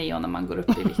diplom på 9 när man går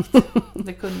upp i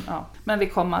vikt. Men vi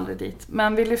kom aldrig dit.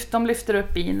 Men de lyfter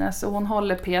upp Ines och hon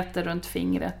håller Peter runt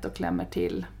fingret och klämmer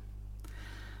till.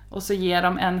 Och så ger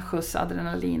de en skjuts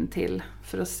adrenalin till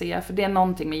för att se. För det är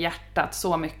någonting med hjärtat.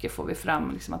 Så mycket får vi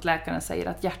fram. Liksom att läkaren säger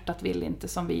att hjärtat vill inte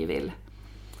som vi vill.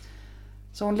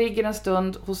 Så hon ligger en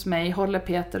stund hos mig, håller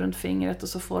Peter runt fingret och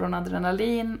så får hon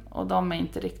adrenalin och de är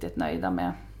inte riktigt nöjda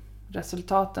med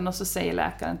resultaten. Och så säger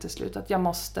läkaren till slut att jag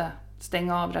måste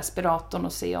stänga av respiratorn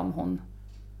och se om hon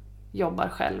jobbar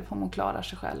själv, om hon klarar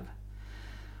sig själv.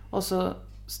 Och så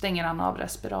stänger han av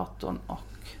respiratorn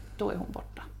och då är hon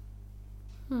borta.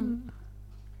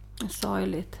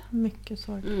 Sorgligt. Mycket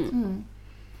sorgligt.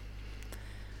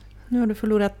 Nu har du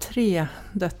förlorat 3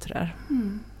 döttrar.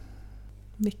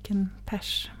 Vilken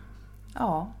pers.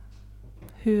 Ja,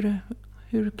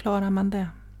 Hur klarar man det?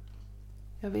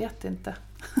 jag vet inte.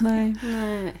 Nej.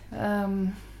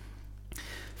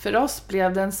 För oss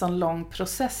blev det en sån lång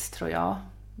process, tror jag.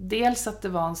 Dels att det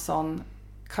var en sån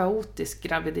kaotisk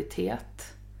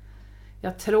graviditet.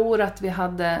 Jag tror att vi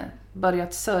hade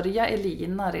börjat sörja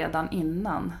Elina redan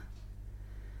innan.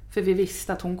 För vi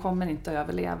visste att hon kommer inte att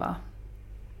överleva.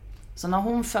 Så när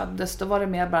hon föddes då var det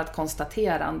mer bara ett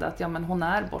konstaterande att men hon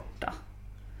är borta.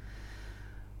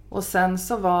 Och sen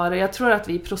så var det, jag tror att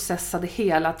vi processade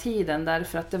hela tiden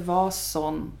därför att det var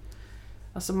sån,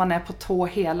 alltså man är på tå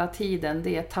hela tiden,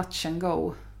 det är touch and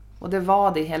go. Och det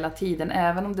var det hela tiden,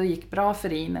 även om det gick bra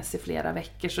för Ines i flera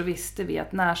veckor så visste vi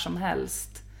att när som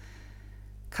helst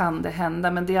kan det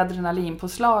hända. Men det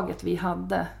adrenalinpåslaget vi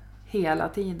hade hela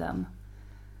tiden.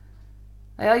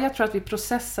 Jag tror att vi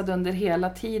processade under hela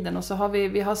tiden och så har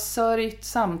vi har sörjt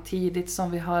samtidigt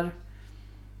som vi har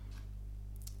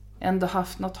ändå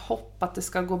haft något hopp att det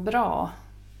ska gå bra.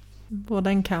 Både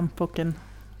en kamp och en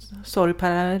sorg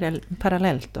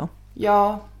parallellt då?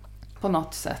 Ja, på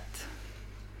något sätt.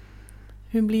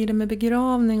 Hur blir det med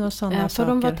begravning och sådana saker? Får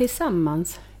de vara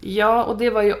tillsammans? Ja, och det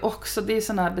var ju också, det är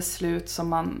sådana här beslut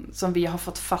som vi har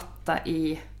fått fatta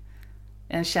i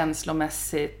en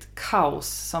känslomässigt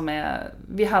kaos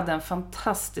vi hade en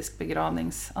fantastisk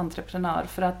begravningsentreprenör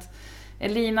för att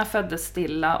Elina föddes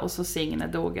stilla och så Signe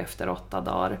dog efter 8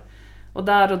 dagar. Och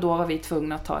där och då var vi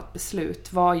tvungna att ta ett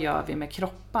beslut. Vad gör vi med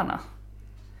kropparna?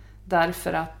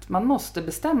 Därför att man måste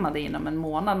bestämma det inom en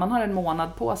månad. Man har en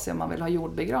månad på sig om man vill ha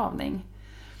jordbegravning.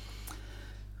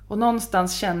 Och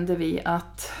någonstans kände vi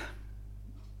att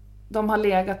de har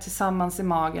legat tillsammans i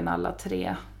magen alla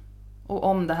 3. Och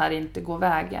om det här inte går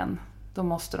vägen, då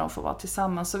måste de få vara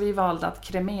tillsammans. Så vi valde att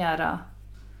kremera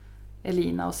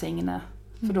Elina och Signe.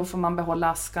 För då får man behålla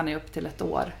askan i upp till 1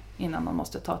 år innan man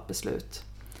måste ta ett beslut.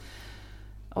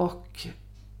 Och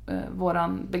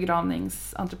våran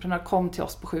begravningsentreprenör kom till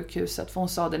oss på sjukhuset. För hon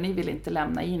sa det, ni vill inte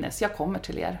lämna Ines, jag kommer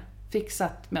till er. Fixa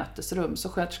ett mötesrum, så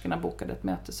sköterskorna bokade ett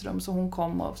mötesrum. Så hon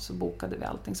kom och så bokade vi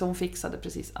allting. Så hon fixade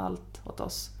precis allt åt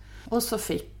oss. Och så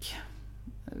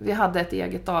vi hade ett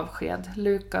eget avsked.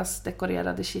 Lukas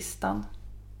dekorerade kistan.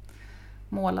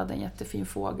 Målade en jättefin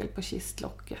fågel på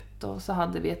kistlocket. Och så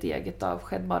hade vi ett eget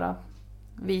avsked, bara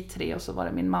vi 3. Och så var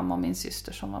det min mamma och min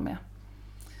syster som var med.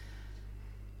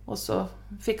 Och så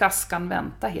fick askan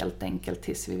vänta helt enkelt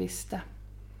tills vi visste.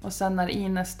 Och sen när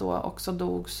Ines då också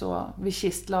dog så vi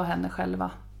kistlade henne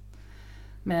själva.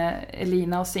 Med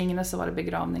Elina och Signe så var det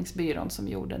begravningsbyrån som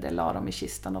gjorde det. La dem i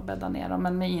kistan och bäddade ner dem.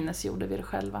 Men med Ines gjorde vi det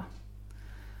själva.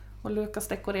 Och Lukas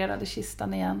dekorerade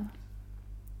kistan igen.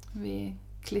 Vi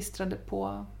klistrade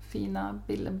på fina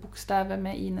bokstäver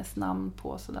med Ines namn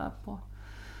på. Sådär på.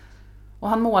 Och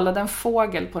han målade en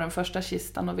fågel på den första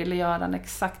kistan och ville göra en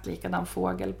exakt likadan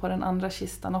fågel på den andra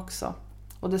kistan också.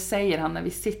 Och det säger han när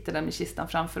vi sitter där med kistan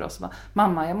framför oss.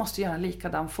 Mamma, jag måste göra en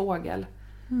likadan fågel.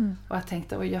 Och jag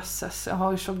tänkte, jösses,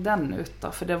 hur såg den ut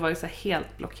då? För det var ju så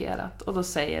helt blockerat. Och då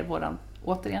säger våran,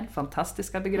 återigen,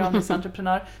 fantastiska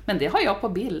begravningsentreprenör, men det har jag på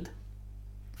bild.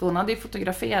 För hon hade ju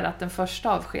fotograferat den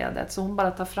första avskedet, så hon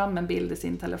bara tar fram en bild i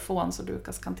sin telefon så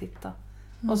Lukas kan titta.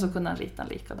 Och så kunde han rita en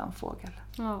likadan fågel.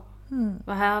 Ja,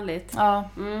 vad härligt. Ja.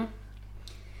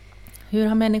 Hur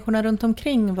har människorna runt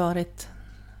omkring varit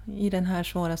i den här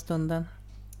svåra stunden?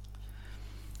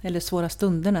 Eller svåra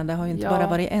stunderna, det har ju inte bara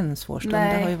varit en svår stund.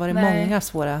 Det har ju varit många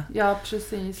svåra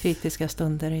kritiska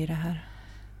stunder i det här.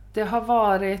 Det har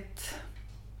varit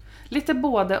lite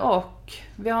både och.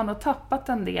 Vi har nog tappat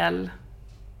en del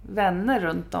vänner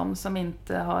runt om som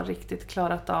inte har riktigt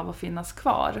klarat av att finnas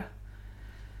kvar.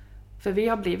 För vi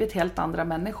har blivit helt andra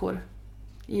människor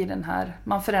i den här.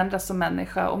 Man förändras som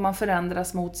människa och man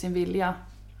förändras mot sin vilja.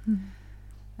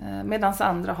 Medan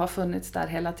andra har funnits där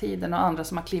hela tiden och andra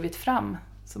som har klivit fram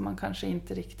som man kanske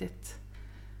inte riktigt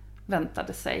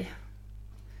väntade sig.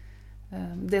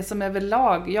 Det som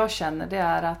överlag jag känner, det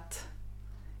är att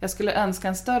jag skulle önska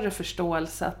en större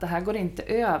förståelse att det här går inte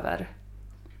över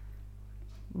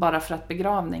bara för att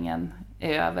begravningen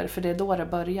är över, för det är då det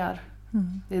börjar.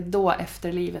 Det är då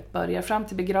efterlivet börjar. Fram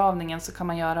till begravningen så kan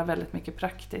man göra väldigt mycket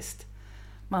praktiskt.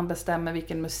 Man bestämmer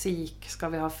vilken musik, ska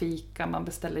vi ha fika, man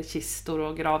beställer kistor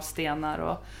och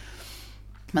gravstenar.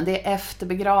 Men det är efter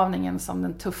begravningen som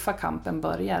den tuffa kampen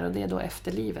börjar, och det är då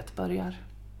efterlivet börjar.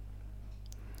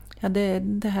 Ja,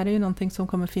 det här är ju någonting som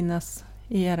kommer finnas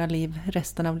i era liv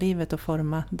resten av livet och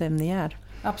forma dem ni är.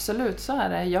 Absolut, så är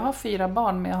det. Jag har 4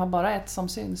 barn, men jag har bara ett som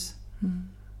syns.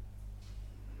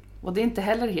 Och det är inte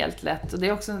heller helt lätt. Och det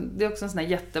är också en sån här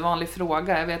jättevanlig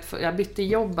fråga. Jag bytte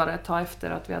jobb bara ett tag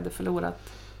efter att vi hade förlorat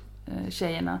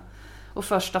tjejerna. Och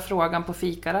första frågan på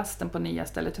fikarasten på nya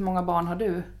stället: hur många barn har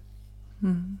du?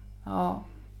 Ja,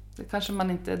 det kanske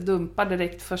man inte dumpar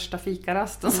direkt första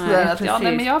fikarasten.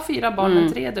 Men jag har 4 barn,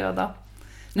 men 3 döda.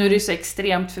 Nu är det ju så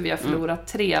extremt för vi har förlorat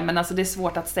 3. Men alltså det är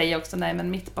svårt att säga också, nej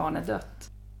men mitt barn är dött.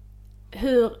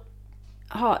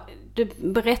 Du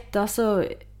berättar så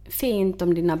fint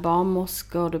om dina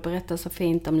barnmorskor, du berättar så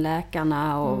fint om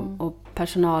läkarna och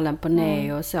personalen på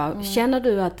NEO och så. Känner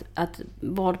du att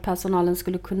vårdpersonalen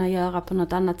skulle kunna göra på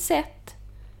något annat sätt?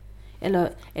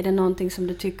 Eller är det någonting som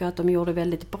du tycker att de gjorde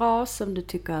väldigt bra, som du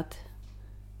tycker att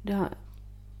det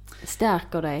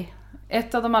stärker dig?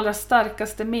 Ett av de allra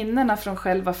starkaste minnena från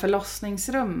själva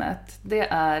förlossningsrummet, det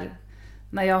är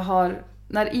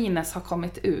när Ines har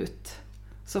kommit ut,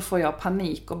 så får jag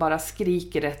panik och bara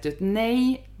skriker rätt ut: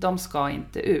 nej, de ska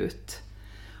inte ut.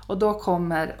 Och då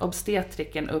kommer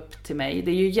obstetriken upp till mig.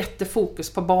 Det är ju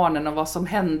jättefokus på barnen och vad som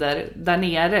händer där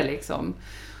nere liksom.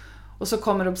 Och så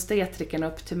kommer obstetriken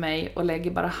upp till mig och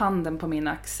lägger bara handen på min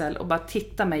axel och bara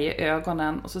tittar mig i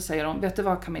ögonen. Och så säger hon: vet du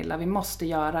vad Camilla, vi måste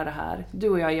göra det här. Du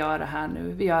och jag gör det här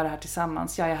nu. Vi gör det här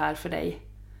tillsammans. Jag är här för dig.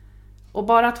 Och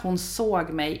bara att hon såg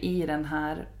mig i den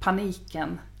här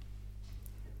paniken,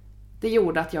 det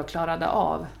gjorde att jag klarade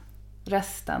av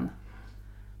resten.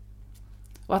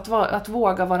 Och att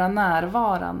våga vara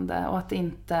närvarande och att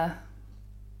inte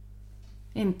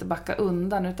backa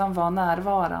undan utan vara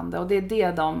närvarande. Och det är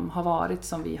det de har varit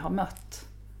som vi har mött.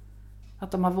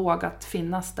 Att de har vågat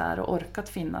finnas där och orkat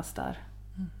finnas där.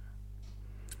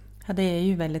 Ja, det är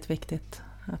ju väldigt viktigt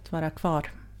att vara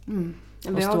kvar.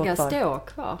 Våga stå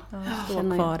kvar.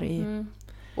 Stå kvar i...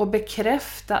 Och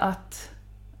bekräfta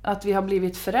att vi har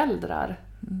blivit föräldrar.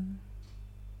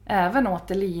 Även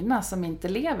åt Elina som inte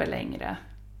lever längre.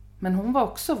 Men hon var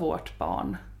också vårt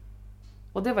barn.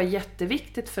 Och det var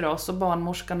jätteviktigt för oss, och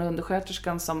barnmorskan och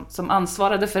undersköterskan som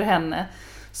ansvarade för henne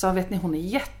sa: vet ni, hon är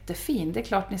jättefin. Det är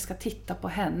klart ni ska titta på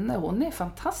henne. Hon är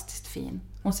fantastiskt fin.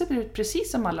 Hon ser ut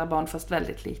precis som alla barn fast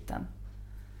väldigt liten.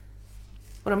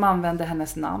 Och de använde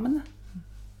hennes namn.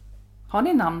 Har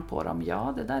ni namn på dem?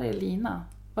 Ja, det där är Elina.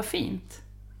 Vad fint.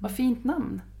 Vad fint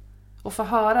namn. Och få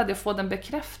höra det och få den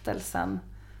bekräftelsen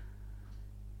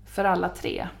för alla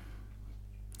 3.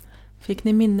 Fick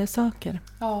ni minnesaker?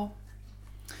 Ja.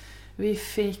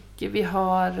 Vi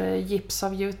har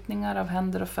gipsavgjutningar av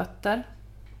händer och fötter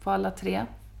på alla 3.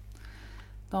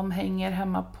 De hänger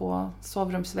hemma på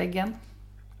sovrumsväggen.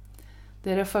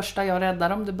 Det är det första jag räddar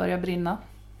om det börjar brinna.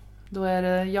 Då är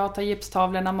det jag tar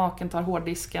gipstavlorna, maken tar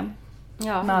hårddisken.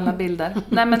 Ja. Med alla bilder.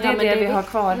 Nej, men det är det vi har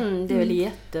kvar. Det är väl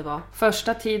jättebra.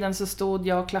 Första tiden så stod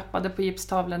jag och klappade på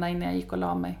gipstavlorna innan jag gick och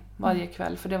la mig varje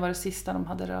kväll. För det var det sista de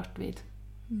hade rört vid.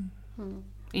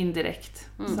 Indirekt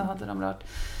så hade de rört.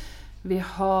 Vi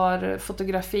har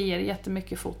fotografier,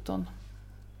 jättemycket foton.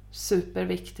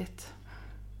 Superviktigt.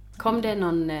 Kom det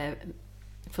någon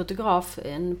fotograf,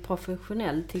 en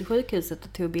professionell, till sjukhuset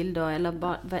och tog bilder,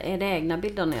 eller är det egna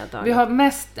bilder ni har tagit?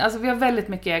 Vi har väldigt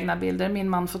mycket egna bilder. Min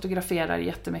man fotograferar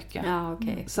jättemycket. Ja,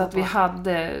 okay. Så att vi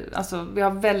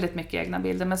har väldigt mycket egna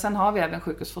bilder, men sen har vi även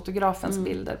sjukhusfotografens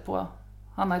bilder på.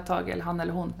 Han har tagit, eller han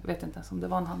eller hon, jag vet inte ens om det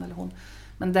var en han eller hon,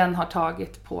 men den har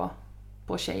tagit på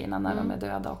tjejerna när de är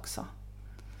döda också.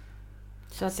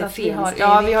 Så att så det att finns.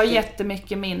 vi har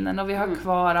jättemycket minnen, och vi har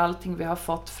kvar allting vi har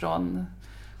fått från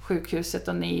sjukhuset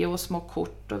och NEO och små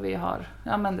kort, och vi har,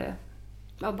 det.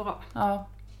 Ja, bra. Ja.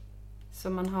 Så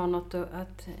man har något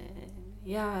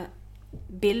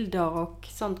bilder och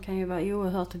sånt kan ju vara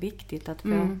oerhört viktigt att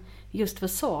få, just för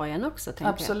sorgen också,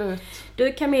 tänker Absolut. jag.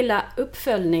 Du Camilla,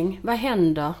 uppföljning, vad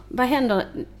händer?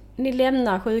 Ni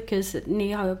lämnar sjukhuset,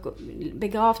 ni har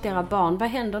begravt era barn. Vad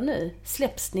händer nu?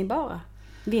 Släpps ni bara?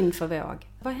 Vind för våg.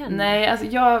 Vad händer? Nej, alltså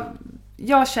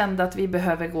jag kände att vi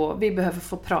behöver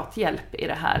få prathjälp i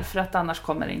det här, för att annars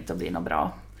kommer det inte att bli något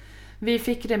bra. Vi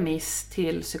fick remiss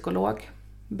till psykolog,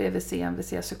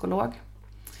 BVC-MVC-psykolog.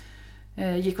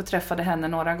 Gick och träffade henne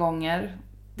några gånger.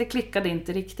 Det klickade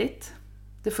inte riktigt.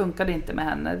 Det funkade inte med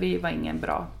henne. Vi var ingen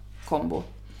bra kombo.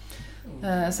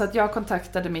 Så att jag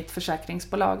kontaktade mitt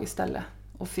försäkringsbolag istället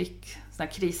och fick sån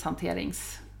här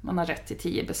man har rätt till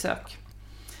 10 besök.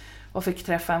 Och fick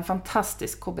träffa en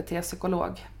fantastisk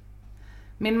KBT-psykolog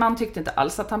Min man tyckte inte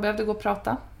alls att han behövde gå och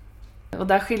prata. Och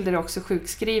där skilde det också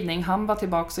sjukskrivning. Han var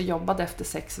tillbaka och jobbade efter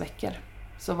 6 veckor.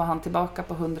 Så var han tillbaka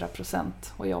på 100%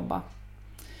 och jobba.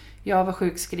 Jag var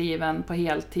sjukskriven på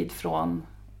heltid från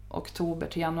oktober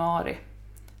till januari.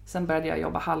 Sen började jag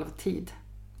jobba halvtid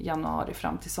januari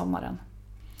fram till sommaren.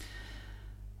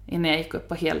 Innan jag gick upp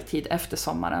på heltid efter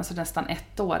sommaren, så nästan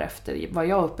 1 år efter var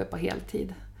jag uppe på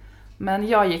heltid. Men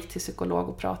jag gick till psykolog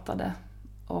och pratade.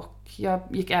 Och jag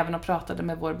gick även och pratade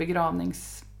med vår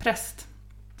begravningspräst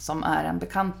som är en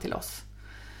bekant till oss.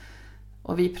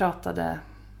 Och vi pratade,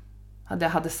 jag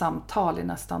hade samtal i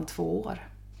nästan 2 år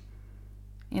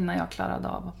innan jag klarade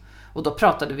av. Och då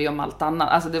pratade vi om allt annat.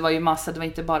 Alltså det var ju massa, det var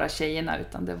inte bara tjejerna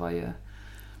utan det var ju...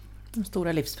 De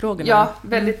stora livsfrågorna. Ja,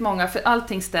 väldigt många. För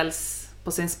allting ställs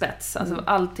på sin spets. Alltså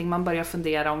allting, man börjar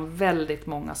fundera om väldigt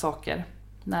många saker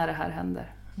när det här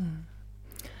händer.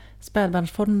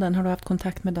 Spädbarnsfonden, har du haft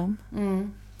kontakt med dem?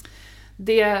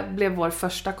 Det blev vår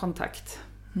första kontakt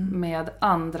med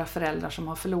andra föräldrar som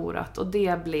har förlorat. Och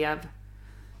det blev,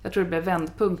 jag tror det blev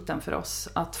vändpunkten för oss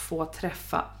att få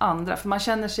träffa andra. För man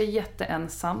känner sig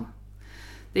jätteensam.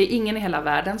 Det är ingen i hela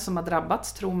världen som har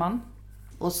drabbats, tror man.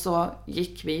 Och så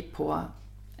gick vi på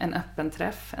en öppen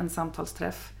träff, en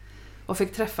samtalsträff. Och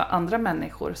fick träffa andra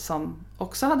människor som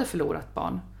också hade förlorat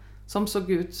barn. Som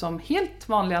såg ut som helt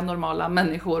vanliga, normala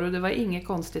människor. Och det var inget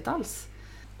konstigt alls.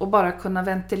 Och bara kunna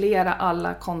ventilera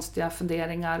alla konstiga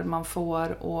funderingar man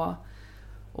får.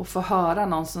 Och få höra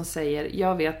någon som säger,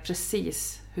 jag vet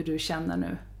precis hur du känner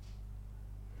nu.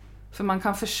 För man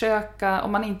kan försöka,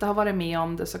 om man inte har varit med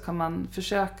om det så kan man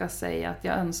försöka säga att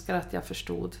jag önskar att jag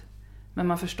förstod. Men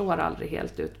man förstår aldrig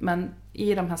helt ut. Men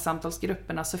i de här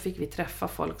samtalsgrupperna så fick vi träffa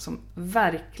folk som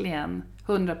verkligen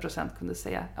 100% kunde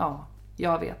säga, ja,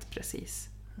 jag vet precis.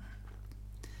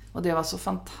 Och det var så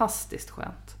fantastiskt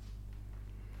skönt.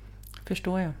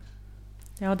 Förstår jag.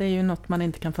 Ja, det är ju något man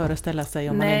inte kan föreställa sig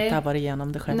om man inte har varit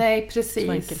igenom det själv. Nej, precis.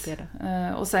 Så enkelt är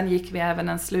det. Och sen gick vi även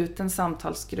en sluten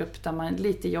samtalsgrupp där man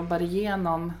lite jobbar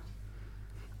igenom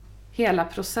hela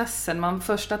processen.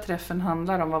 Första träffen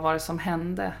handlar om vad var det som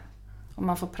hände. Och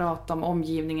man får prata om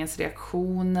omgivningens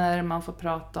reaktioner, man får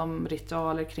prata om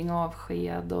ritualer kring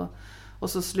avsked. Och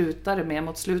så slutar det med,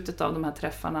 mot slutet av de här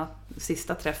träffarna,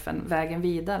 sista träffen, vägen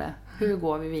vidare. Hur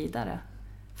går vi vidare?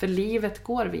 För livet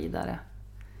går vidare.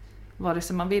 Vare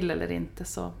sig man vill eller inte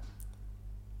så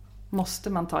måste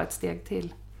man ta ett steg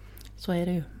till. Så är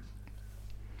det ju.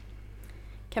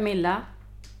 Camilla,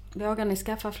 vågar ni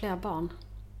skaffa fler barn?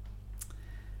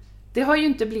 Det har ju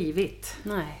inte blivit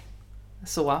Nej.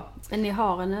 så. Men ni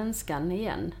har en önskan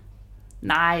igen?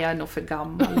 Nej, jag är nog för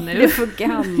gammal nu. Du är för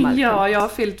gammal. Ja, jag har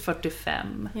fyllt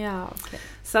 45. Ja, okej.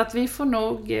 Så att vi får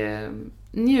nog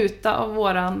njuta av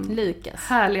våran Lukas.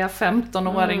 härliga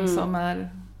 15-åring som är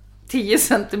 10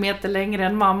 centimeter längre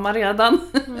än mamma redan.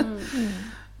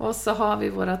 Och så har vi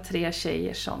våra 3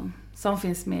 tjejer som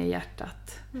finns med i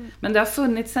hjärtat. Men det har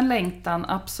funnits en längtan,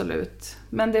 absolut.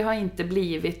 Men det har inte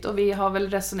blivit. Och vi har väl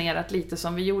resonerat lite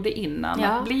som vi gjorde innan. Ja.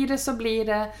 Att blir det så blir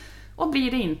det. Och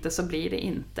blir det inte så blir det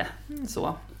inte.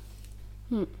 Så.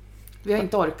 Vi har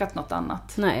inte orkat något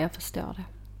annat. Nej, jag förstår det.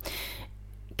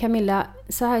 Camilla,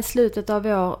 så här i slutet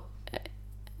av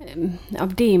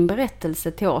din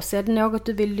berättelse till oss, är det något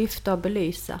du vill lyfta och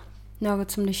belysa?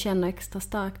 Något som du känner extra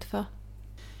starkt för?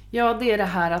 Ja, det är det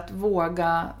här att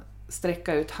våga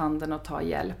sträcka ut handen och ta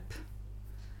hjälp.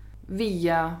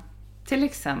 Via till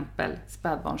exempel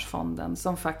Spädbarnsfonden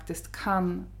som faktiskt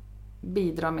kan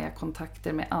bidra med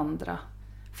kontakter med andra.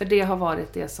 För det har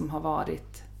varit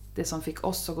det som fick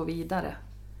oss att gå vidare.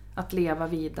 Att leva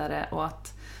vidare och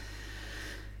att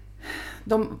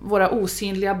våra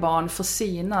osynliga barn får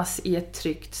synas i ett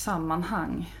tryggt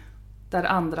sammanhang. Där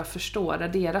andra förstår, där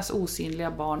deras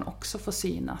osynliga barn också får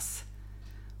synas.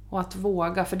 Och att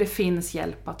våga, för det finns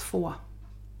hjälp att få.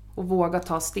 Och våga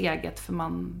ta steget, för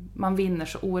man vinner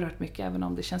så oerhört mycket även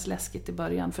om det känns läskigt i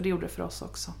början. För det gjorde det för oss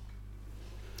också.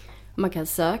 Man kan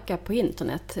söka på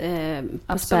internet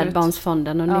på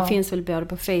Spädbarnsfonden. Och ni finns väl både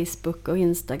på Facebook och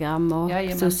Instagram och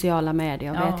sociala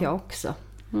medier vet jag också.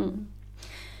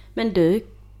 Men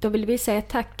då vill vi säga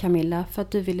tack Camilla för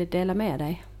att du ville dela med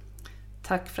dig.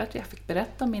 Tack för att jag fick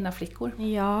berätta om mina flickor.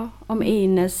 Ja, om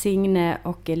Ines, Signe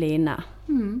och Elina.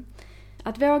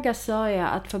 Att våga sörja,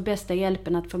 att få bästa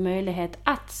hjälpen, att få möjlighet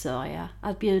att sörja.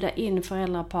 Att bjuda in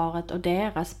föräldraparet och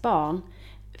deras barn.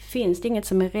 Finns det inget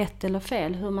som är rätt eller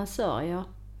fel hur man sörjer.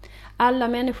 Alla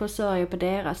människor sörjer på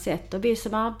deras sätt och vi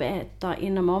som arbetar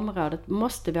inom området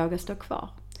måste våga stå kvar.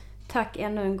 Tack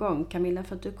ännu en gång Camilla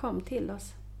för att du kom till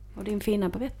oss och din fina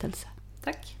berättelse.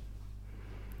 Tack.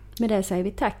 Med det säger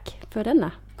vi tack för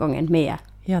denna gången, Mia.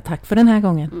 Ja, tack för den här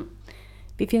gången.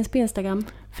 Vi finns på Instagram.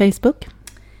 Facebook.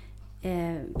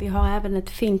 Vi har även ett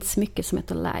fint smycke som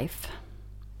heter Life.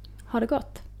 Ha det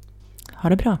gott! Ha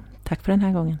det bra. Tack för den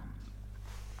här gången.